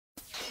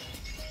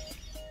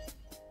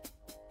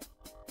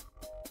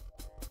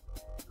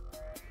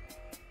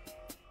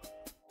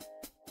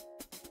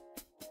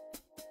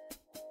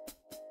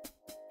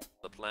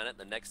planet.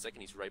 The next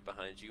second, he's right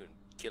behind you and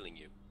killing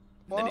you. And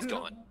What? then he's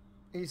gone.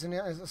 He's an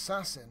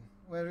assassin.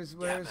 Where is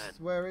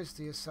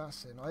the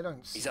assassin? I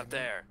don't see He's up him.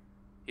 there.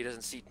 He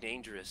doesn't seem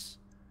dangerous.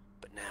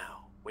 But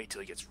now, wait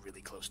till he gets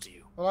really close to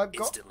you. Well,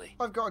 Instantly.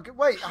 I've got to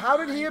wait. How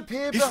did he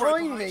appear He's right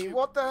behind behind me? you.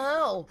 What the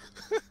hell?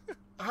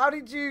 How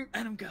did you?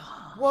 And I'm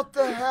gone. What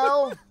the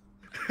hell?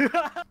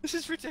 This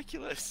is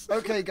ridiculous.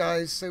 Okay,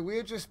 guys. So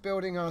we're just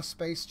building our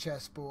space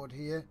chessboard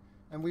here,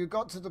 and we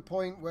got to the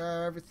point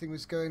where everything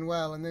was going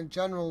well, and then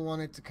General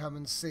wanted to come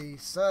and see.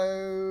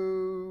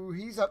 So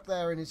he's up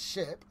there in his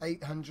ship,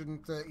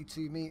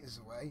 832 meters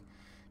away.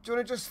 Do you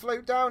want to just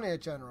float down here,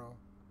 General?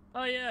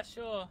 Oh yeah,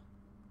 sure.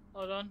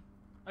 Hold on.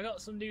 I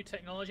got some new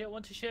technology I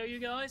want to show you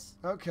guys.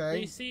 Okay. Have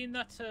you seen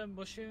that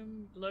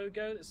mushroom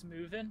logo that's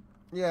moving?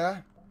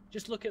 Yeah.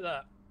 Just look at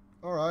that.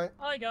 All right.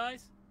 Hi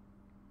guys.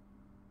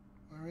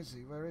 Where is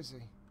he? Where is he?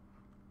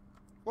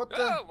 What the?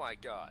 Oh my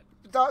god.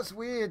 That's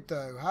weird,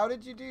 though. How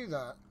did you do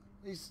that?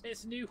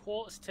 It's new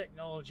Hort's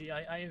technology.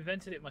 I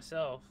invented it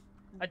myself.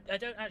 I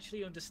don't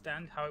actually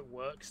understand how it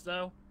works,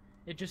 though.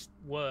 It just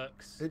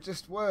works. It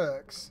just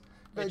works.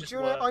 No,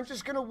 I'm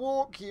just going to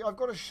walk you. I've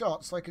got a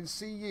shot so I can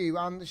see you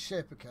and the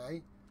ship,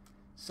 okay?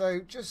 So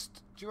do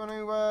you want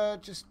to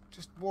just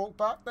walk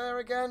back there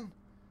again?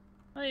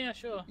 Oh yeah,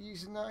 sure.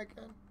 Using that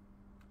again.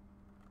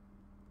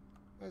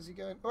 Where's he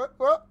going?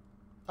 What?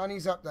 And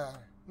he's up there.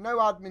 No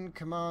admin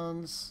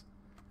commands.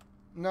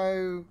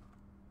 No.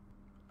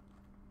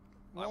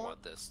 I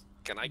want this.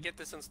 Can I get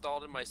this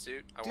installed in my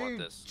suit? I Dude, want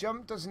this.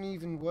 jump doesn't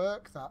even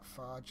work that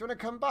far. Do you want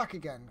to come back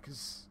again?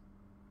 Because.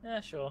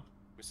 Yeah, sure.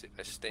 Let me see.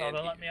 I stand Hold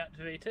on, here. let me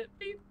activate it.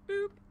 Beep,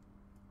 boop.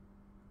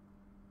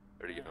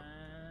 Where'd he go?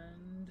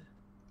 And...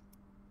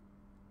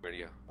 Where'd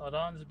he go? Hold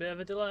on, there's a bit of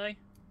a delay.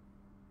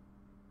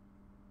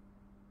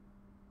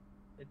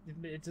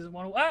 It doesn't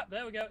want to... Ah,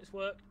 there we go, it's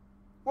worked.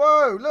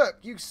 Whoa, look,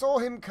 you saw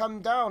him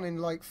come down in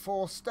like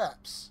 4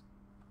 steps.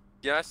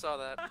 Yeah, I saw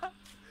that.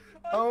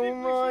 Oh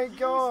my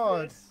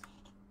god.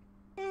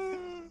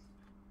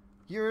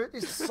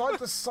 It's like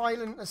the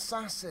silent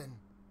assassin.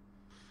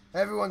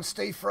 Everyone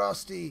stay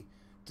frosty.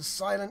 The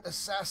silent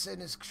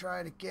assassin is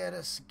trying to get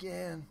us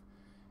again.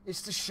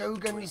 It's the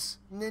Shogun's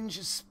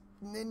ninja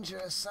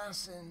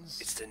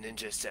assassins. It's the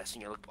ninja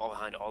assassin. You look all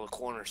behind all the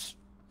corners.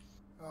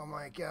 Oh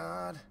my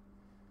god.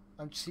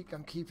 I'm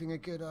keeping a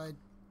good eye.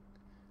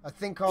 I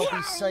think I'll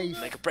be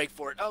safe. Make a break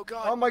for it. Oh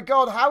god. Oh my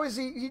god, how is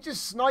he? He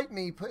just sniped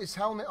me, put his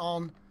helmet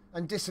on,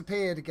 and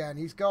disappeared again.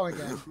 He's gone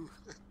again.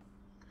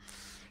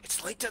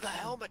 It's linked to the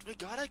helmet. We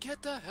gotta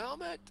get the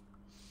helmet.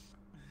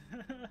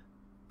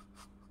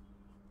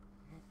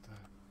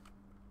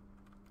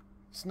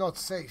 It's not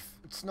safe.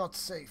 It's not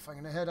safe. I'm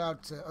gonna head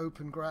out to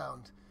open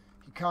ground.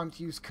 He can't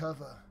use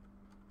cover.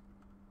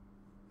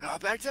 Oh,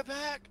 back to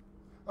back.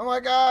 Oh my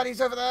god, he's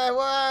over there.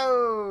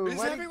 Whoa!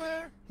 He's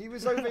everywhere. He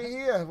was over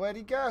here. Where'd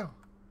he go?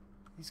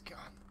 He's gone.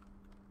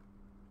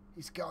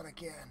 He's gone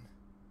again.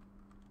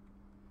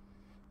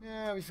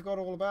 Yeah, we forgot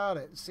all about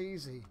it. It's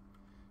easy.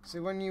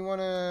 So when you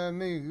want to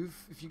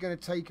move, if you're going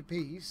to take a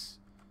piece,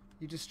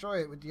 you destroy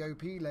it with the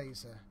OP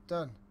laser.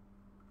 Done.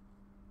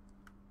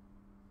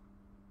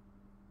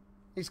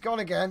 He's gone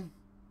again.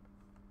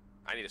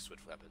 I need to switch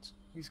weapons.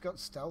 He's got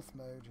stealth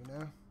mode, you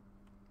know.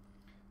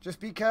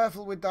 Just be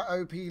careful with that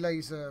OP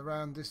laser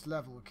around this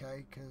level,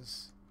 okay?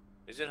 Because...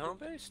 Is it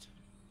home-based?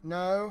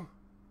 No.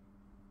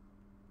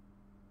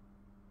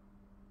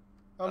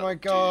 Oh my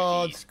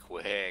god. Dude, he's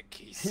quick.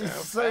 He's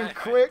so fast.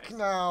 quick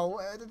now.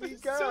 Where did he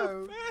He's go?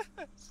 so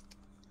fast.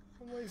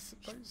 What am I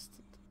supposed to...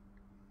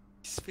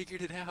 He's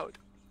figured it out.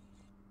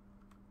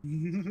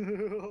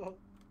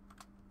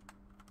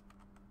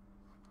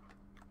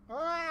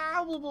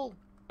 Ah, wobble.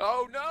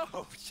 Oh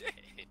no! Shit!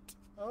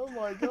 Oh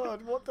my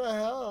god, what the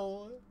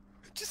hell?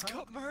 Just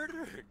got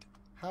murdered.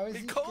 How is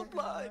In he cold getting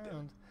blood.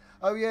 around?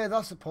 Oh yeah,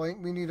 that's the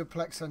point. We need a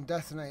Plexon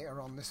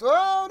detonator on this.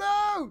 Oh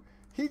no!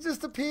 He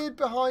just appeared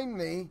behind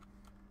me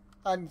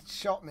and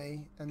shot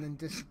me and then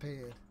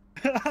disappeared.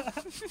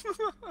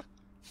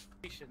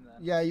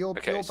 Yeah, you're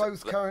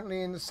both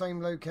currently in the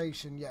same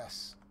location,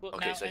 yes. But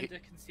Okay, now so Ender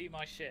can see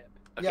my ship.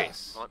 Okay,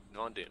 Yes.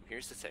 Von Doom,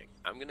 here's the thing.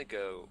 I'm gonna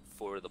go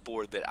for the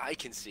board that I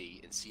can see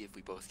and see if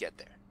we both get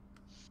there.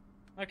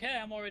 Okay,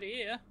 I'm already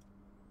here.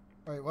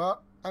 Wait,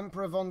 what?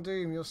 Emperor Von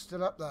Doom, you're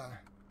still up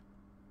there.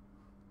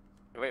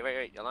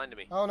 Wait, you lied to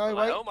me. Oh no,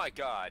 wait. Oh my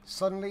god.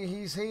 Suddenly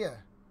he's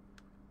here.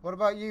 What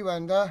about you,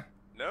 Ender?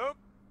 Nope.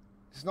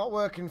 It's not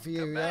working for you,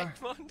 Come yeah? back,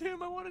 Von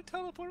Doom, I want to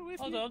teleport with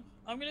Hold you. on.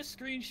 I'm gonna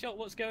screenshot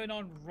what's going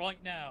on right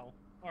now.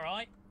 All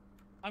right.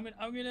 I'm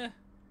gonna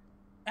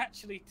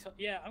actually.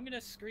 I'm gonna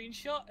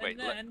screenshot and Wait,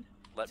 then.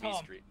 let me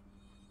Tom, stream.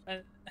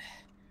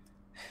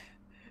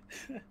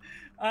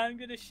 I'm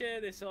gonna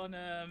share this on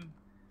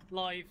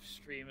live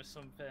stream or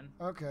something.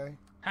 Okay.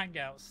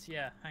 Hangouts,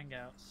 yeah,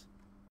 Hangouts.